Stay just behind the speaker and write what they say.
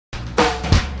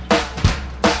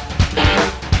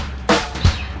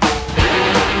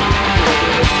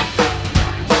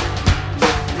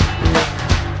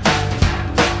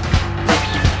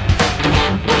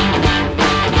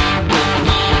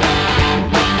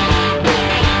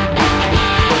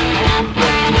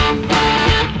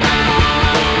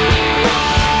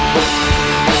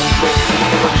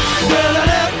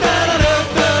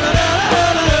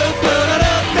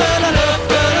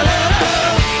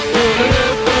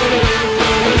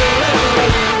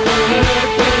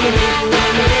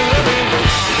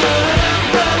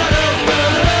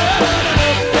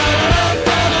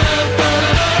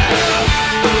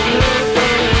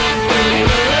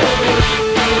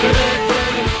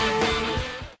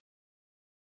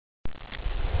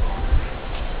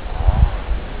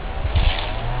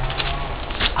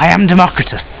I am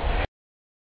Democritus.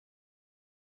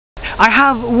 I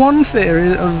have one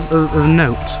theory of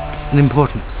note and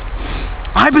importance.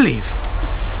 I believe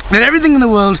that everything in the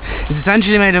world is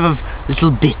essentially made up of little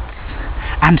bits,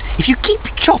 and if you keep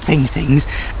chopping things,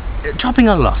 chopping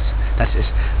a lot, that's it,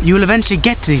 you will eventually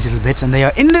get to these little bits, and they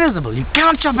are indivisible. You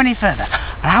can't chop any further,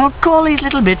 and I will call these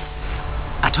little bits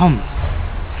atoms.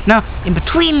 Now, in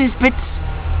between these bits,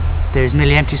 there is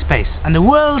merely empty space, and the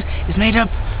world is made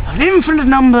up of an infinite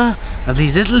number of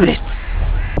these little bits.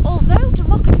 Although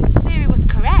Democritus' theory was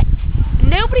correct,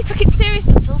 nobody took it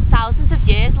seriously until thousands of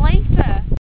years later.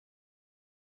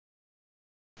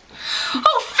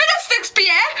 Oh, fiddlesticks,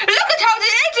 Pierre! Look at how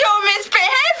the idiom is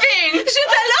behaving! Je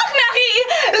t'alloque, Marie!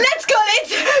 Let's call it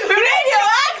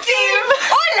radioactive!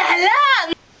 Oh la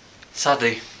la!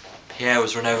 Sadly, Pierre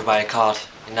was run over by a cart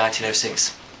in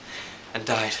 1906 and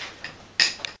died.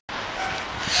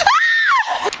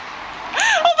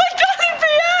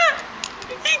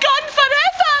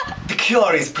 The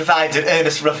Curies provided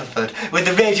Ernest Rutherford with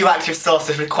the radioactive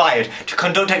sources required to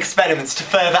conduct experiments to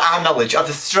further our knowledge of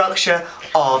the structure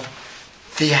of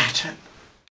the atom.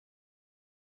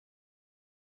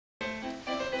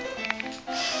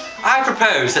 I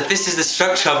propose that this is the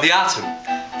structure of the atom.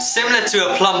 Similar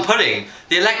to a plum pudding,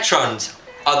 the electrons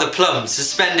are the plums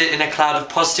suspended in a cloud of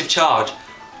positive charge.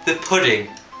 The pudding.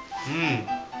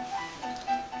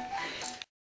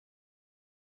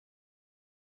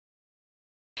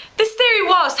 This theory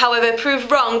was, however,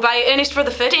 proved wrong by Ernest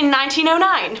Rutherford in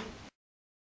 1909.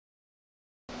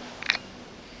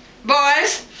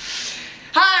 Boys,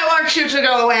 I want you to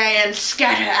go away and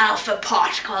scatter alpha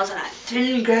particles on a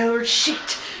thin gold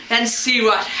sheet and see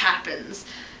what happens.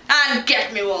 And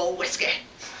get me more whiskey.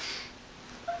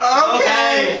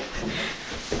 Okay.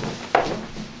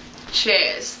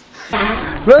 Cheers.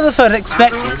 Rutherford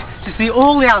expected to see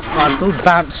all the alpha particles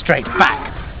bounce straight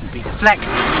back and be deflected.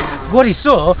 What he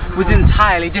saw was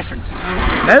entirely different.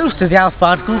 Most of the alpha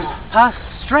particles passed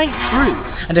straight through,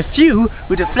 and a few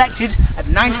were deflected at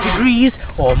 90 degrees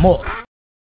or more.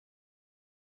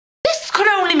 This could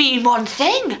only mean one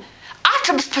thing.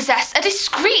 Atoms possess a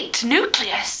discrete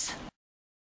nucleus.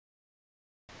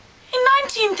 In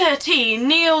 1913,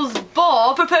 Niels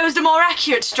Bohr proposed a more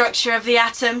accurate structure of the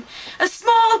atom. A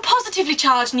small, positively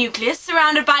charged nucleus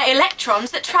surrounded by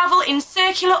electrons that travel in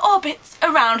circular orbits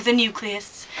around the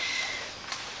nucleus.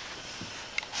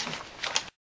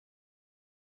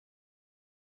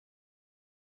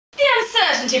 The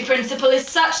uncertainty principle is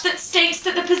such that states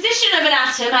that the position of an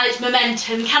atom and its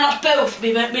momentum cannot both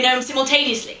be known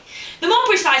simultaneously. The more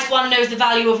precise one knows the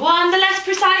value of one, the less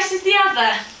precise is the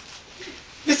other.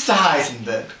 Mr.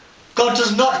 Heisenberg, God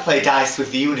does not play dice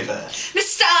with the universe.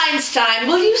 Mr. Einstein,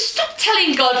 will you stop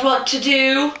telling God what to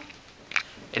do?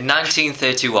 In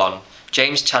 1931,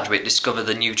 James Chadwick discovered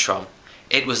the neutron.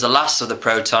 It was the last of the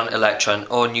proton, electron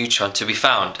or neutron to be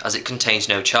found, as it contains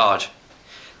no charge.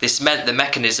 This meant the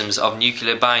mechanisms of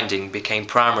nuclear binding became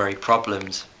primary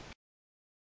problems.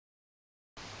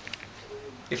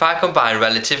 If I combine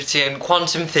relativity and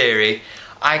quantum theory,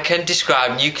 I can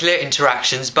describe nuclear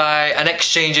interactions by an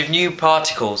exchange of new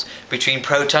particles between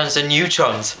protons and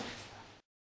neutrons.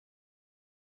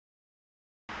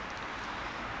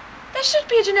 There should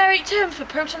be a generic term for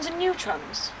protons and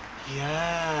neutrons.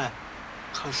 Yeah,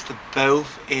 because they're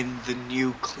both in the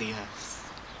nucleus.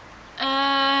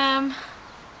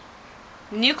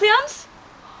 Nucleons?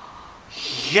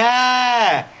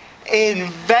 Yeah,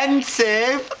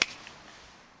 inventive.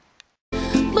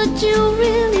 But you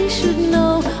really should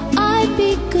know I'd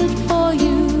be good for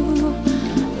you.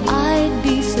 I'd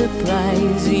be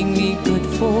surprisingly good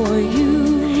for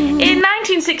you. In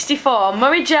 1964,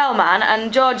 Murray Gell-Mann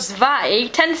and George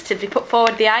Zweig tentatively put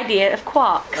forward the idea of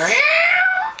quarks.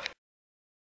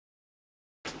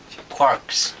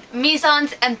 Quarks.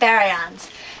 Mesons and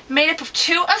baryons, made up of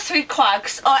 2 or 3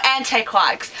 quarks or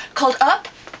antiquarks, called up,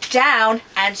 down,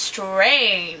 and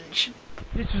strange.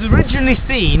 This was originally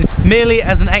seen merely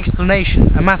as an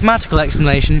explanation, a mathematical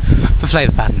explanation for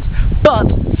flavour patterns. But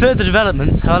further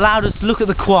developments have allowed us to look at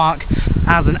the quark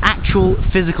as an actual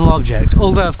physical object,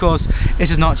 although of course it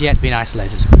has not yet been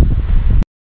isolated.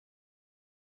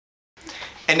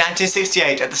 In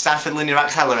 1968, at the Stanford Linear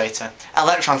Accelerator,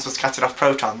 electrons were scattered off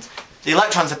protons. The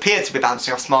electrons appeared to be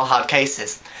bouncing off small hard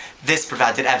cases. This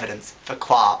provided evidence for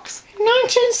quarks. In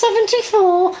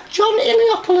 1974, John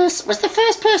Iliopoulos was the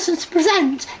first person to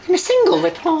present, in a single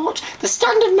report, the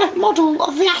standard model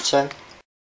of the atom.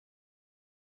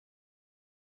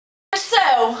 So,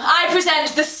 I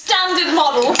present the standard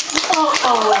model.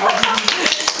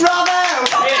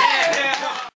 Bravo!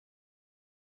 Yeah.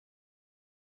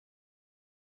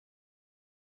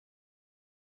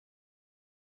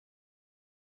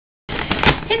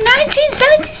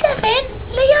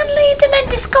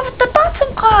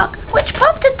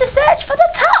 Cheers for the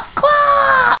top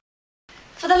quark!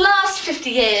 For the last 50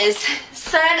 years,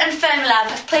 CERN and Fermilab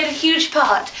have played a huge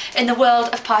part in the world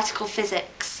of particle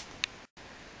physics.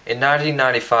 In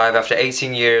 1995, after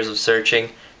 18 years of searching,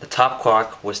 the top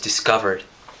quark was discovered.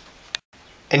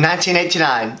 In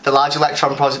 1989, the Large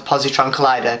Electron Positron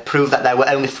Collider proved that there were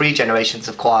only 3 generations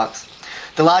of quarks.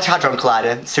 The Large Hadron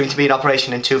Collider, soon to be in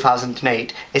operation in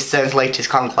 2008, is CERN's latest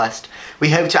conquest. We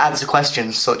hope to answer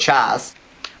questions such as: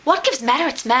 What gives matter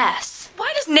its mass? Why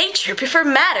does nature prefer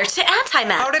matter to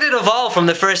antimatter? How did it evolve from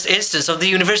the first instance of the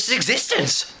universe's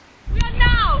existence? We are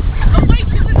now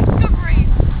awaiting the discovery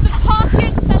the party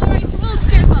accelerator will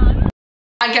give us.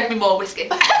 And get me more whiskey.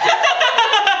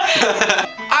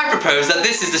 I propose that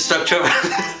this is the structure of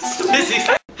Lizzie's.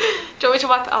 Do you want me to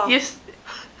wipe it off? Yes.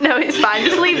 No, it's fine.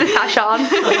 Just leave the sash on.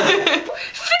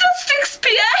 Fiddlesticks,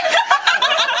 Pierre!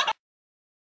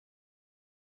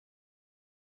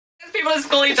 There's people at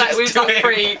school who's like, who's that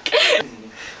freak?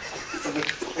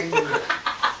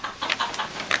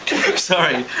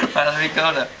 Sorry. Right, let me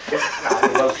go now.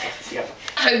 Oh,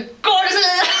 God, is it?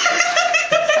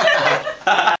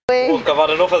 Look, I've had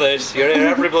enough of this. You're here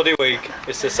every bloody week.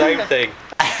 It's the same thing.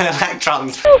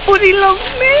 Electrons. Nobody loves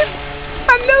me,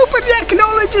 and nobody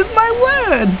acknowledges my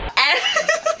word.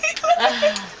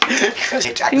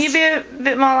 Can you be a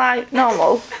bit more like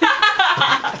normal?